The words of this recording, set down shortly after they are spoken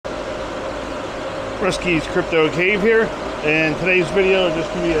Rusty's Crypto Cave here, and today's video is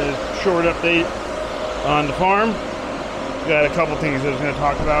just going to be a short update on the farm. Got a couple things I was going to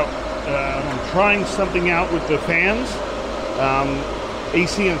talk about. I'm trying something out with the fans.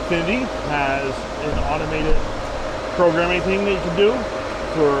 AC Infinity has an automated programming thing that you can do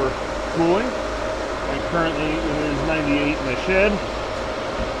for cooling, and currently it is 98 in the shed.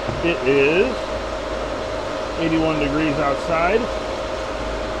 It is 81 degrees outside,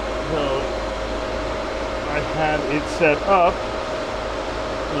 so I had it set up.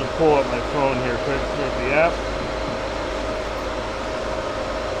 I'm going to pull up my phone here quick, here's the app.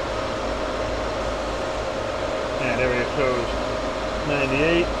 And there it shows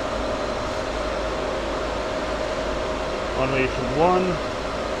 98. Automation 1.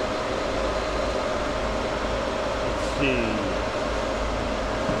 Let's see.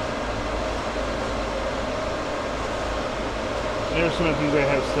 There's some of the things I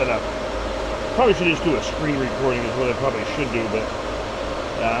have set up. Probably should just do a screen recording is what I probably should do, but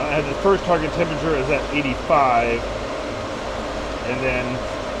I had the first target temperature is at 85, and then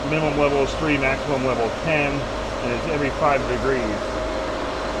minimum level is 3, maximum level 10, and it's every 5 degrees.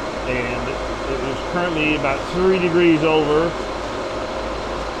 And it was currently about 3 degrees over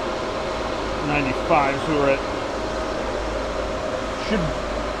 95, so we're at,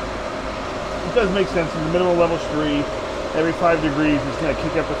 it does make sense. The minimum level is 3. Every 5 degrees, it's going to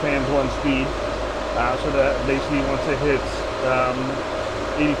kick up the fans one speed. So that basically once it hits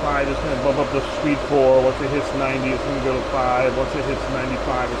 85, it's going to bump up the speed 4. Once it hits 90, it's going to go to 5. Once it hits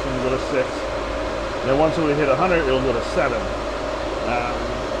 95, it's going to go to 6. And then once it would hit 100, it'll go to 7.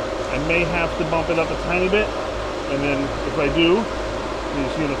 I may have to bump it up a tiny bit. And then if I do, you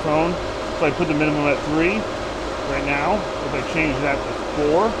see on the phone, if I put the minimum at 3 right now, if I change that to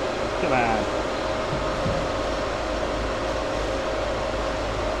 4, come on.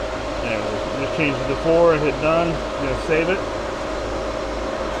 Just change it to 4 and hit done. I'm going to save it.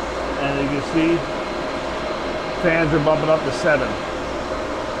 And you can see fans are bumping up to 7.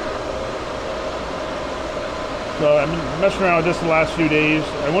 So I'm messing around with this the last few days.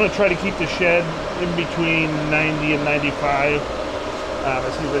 I want to try to keep the shed in between 90 and 95.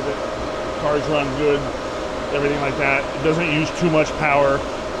 It seems like the cars run good, everything like that. It doesn't use too much power.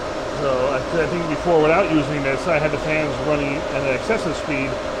 So I think before, without using this, I had the fans running at an excessive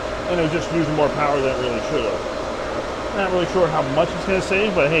speed, and it was just using more power than it really should have. Not really sure how much it's going to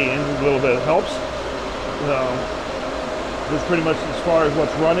save, but hey, a little bit helps. Just pretty much as far as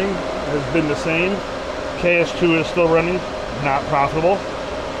what's running has been the same. KS2 is still running, not profitable.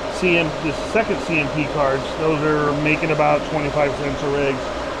 The second CMP cards, those are making about 25 cents a rig.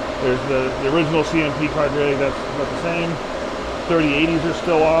 There's the original CMP card rig, that's about the same. 3080s are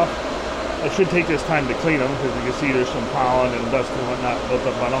still off. I should take this time to clean them because you can see there's some pollen and dust and whatnot built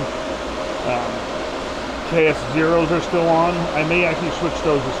up on them. KS0s are still on. I may actually switch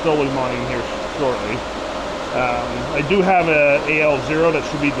those to Stoli mining here shortly. I do have a AL0 that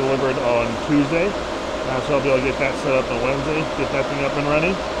should be delivered on Tuesday, so I'll be able to get that set up on Wednesday, get that thing up and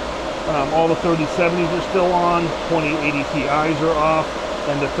running. All the 3070s are still on, 2080 Ti's are off,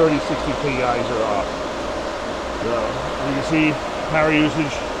 and the 3060 Ti's are off. So you can see power usage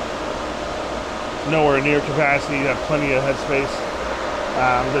nowhere near capacity. You have plenty of headspace.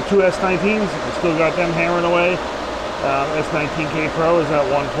 The two S19s, I still got them hammering away. S19K Pro is at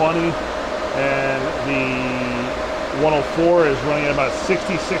 120, and the 104 is running at about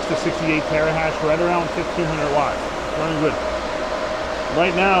 66 to 68 terahash, right around 1500 watts. Running good.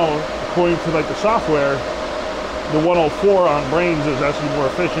 Right now, according to like the software, the 104 on Brains is actually more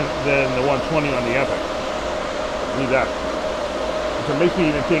efficient than the 120 on the Epic. Leave that. So it makes me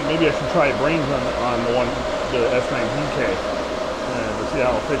even think maybe I should try Brains on the S19K to see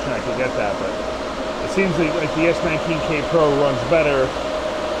how efficient I can get that. But it seems like the S19K Pro runs better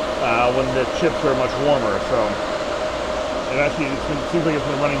when the chips are much warmer. So it seems like it's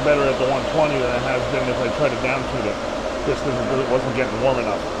been running better at the 120 than it has been if I tried to downtune it, just because it wasn't getting warm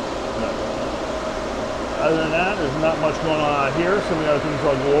enough. But other than that, there's not much going on out here. Some of the other things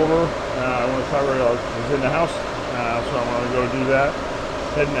I'll go over. I want to cover is in the house. So I'm going to go do that,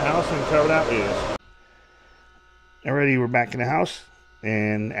 head in the house and cover that with you. Alrighty, we're back in the house,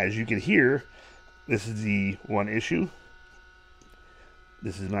 and as you can hear, this is the one issue.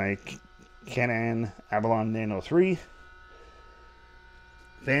 This is my Canaan Avalon Nano 3.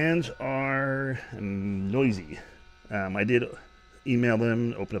 Fans are noisy. I did email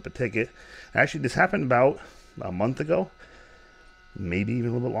them, open up a ticket. Actually, this happened about a month ago, maybe even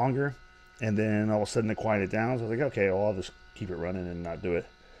a little bit longer. And then all of a sudden it quieted down. So I was like, okay, well, I'll just keep it running and not do it.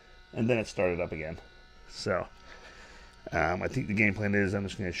 And then it started up again. So I think the game plan is I'm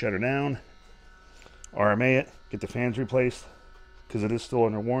just going to shut her down, RMA it, get the fans replaced, because it is still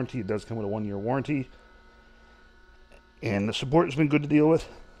under warranty. It does come with a 1-year warranty. And the support has been good to deal with.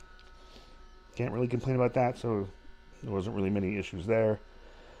 Can't really complain about that, so there wasn't really many issues there.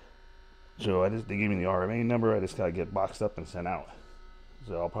 So they gave me the RMA number. I just got to get boxed up and sent out.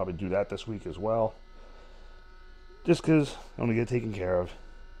 So I'll probably do that this week as well. Just because I want to get it taken care of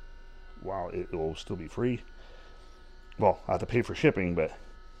while it will still be free. Well, I'll have to pay for shipping, but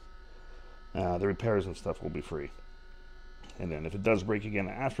the repairs and stuff will be free. And then if it does break again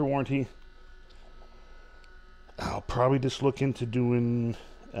after warranty, I'll probably just look into doing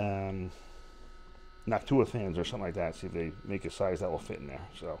Noctua fans or something like that. See if they make a size that will fit in there.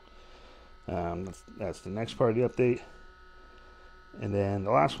 So that's the next part of the update. And then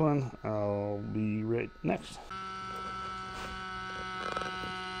the last one, I'll be right next.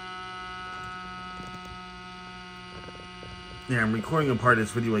 Yeah, I'm recording a part of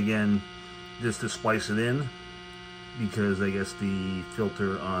this video again just to splice it in, because I guess the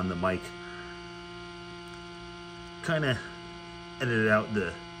filter on the mic kind of edited out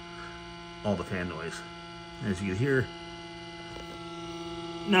all the fan noise. As you can hear,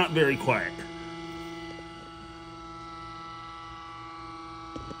 not very quiet.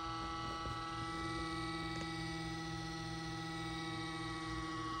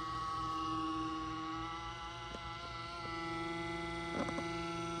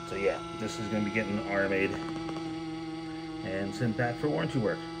 So yeah, this is going to be getting RMA'd and sent back for warranty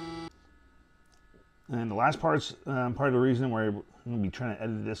work. And the last part's part of the reason where I'm going to be trying to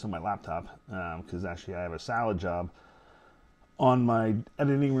edit this on my laptop, because actually I have a salad job on my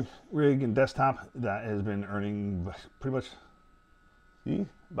editing rig and desktop that has been earning pretty much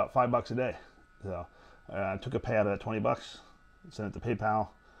about $5 a day. So I took a payout of that $20, sent it to PayPal.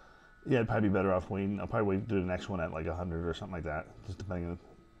 Yeah, it'd probably be better off waiting. I'll probably wait to do the next one at like 100 or something like that, just depending on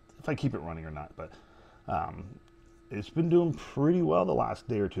if I keep it running or not. But it's been doing pretty well the last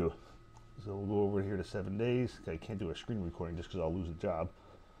day or two. So we'll go over here to 7 days. I can't do a screen recording just because I'll lose a job.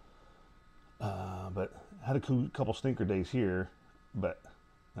 But had a couple stinker days here, but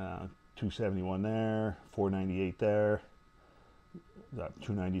 271 there, 498 there. Got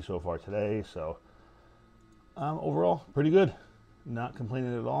 290 so far today. So overall, pretty good. Not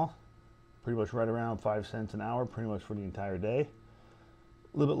complaining at all. Pretty much right around 5 cents an hour, pretty much for the entire day.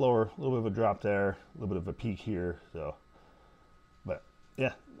 A little bit lower, a little bit of a drop there, a little bit of a peak here. So, but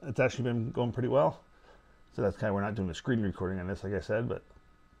yeah, it's actually been going pretty well. So that's kind of, we're not doing a screen recording on this, like I said, but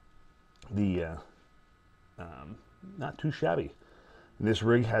the not too shabby. And this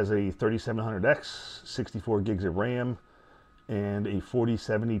rig has a 3700X, 64 gigs of RAM, and a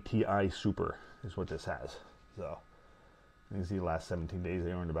 4070 Ti Super is what this has. So you can see the last 17 days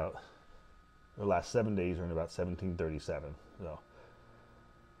they earned about, the last 7 days earned about 1737. So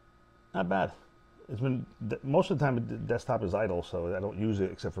not bad. It's been, most of the time the desktop is idle, so I don't use it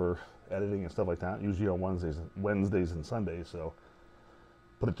except for editing and stuff like that. Usually on Wednesdays and Sundays. So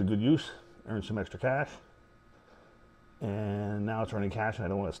put it to good use, earn some extra cash. And now it's earning cash, and I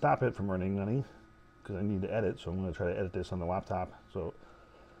don't want to stop it from earning money because I need to edit. So I'm going to try to edit this on the laptop. So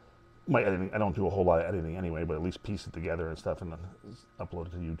my editing, I don't do a whole lot of editing anyway, but at least piece it together and stuff and then upload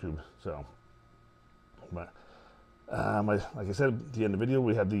it to YouTube. So, but like I said at the end of the video,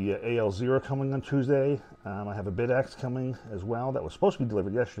 we have the AL0 coming on Tuesday. I have a BidX coming as well that was supposed to be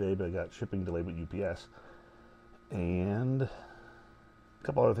delivered yesterday, but I got shipping delayed with UPS. And a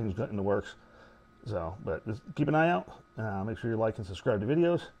couple other things got in the works. So, but just keep an eye out. Make sure you like and subscribe to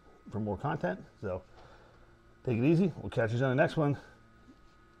videos for more content. So, take it easy. We'll catch you on the next one.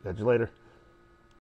 Catch you later.